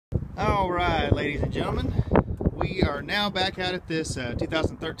Alright, ladies and gentlemen, we are now back out at this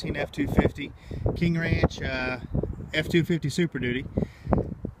 2013 F-250 King Ranch F-250 Super Duty,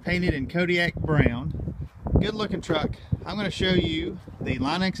 painted in Kodiac brown. Good looking truck. I'm going to show you the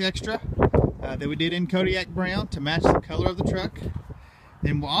Line-Xtra that we did in Kodiac brown to match the color of the truck.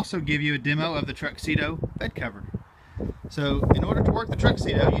 Then we'll also give you a demo of the Truxedo bed cover. So in order to work the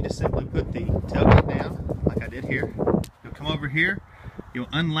Truxedo, you just simply put the tailgate down like I did here. You'll come over here, you'll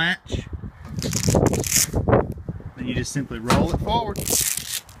unlatch, then you just simply roll it forward.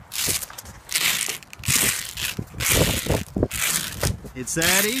 It's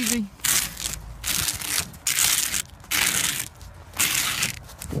that easy.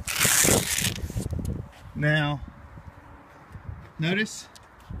 Now, notice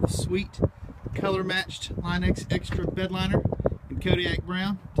the sweet color matched Line-Xtra bed liner in Kodiak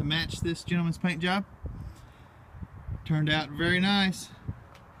brown to match this gentleman's paint job. Turned out very nice.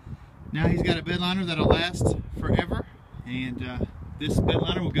 Now he's got a bed liner that'll last forever, and this bed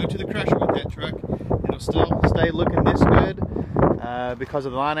liner will go to the crusher with that truck. It'll still stay looking this good because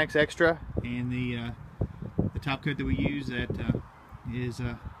of the Line-Xtra and the top coat that we use that is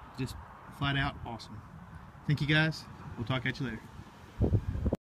just flat out awesome. Thank you guys. We'll talk at you later.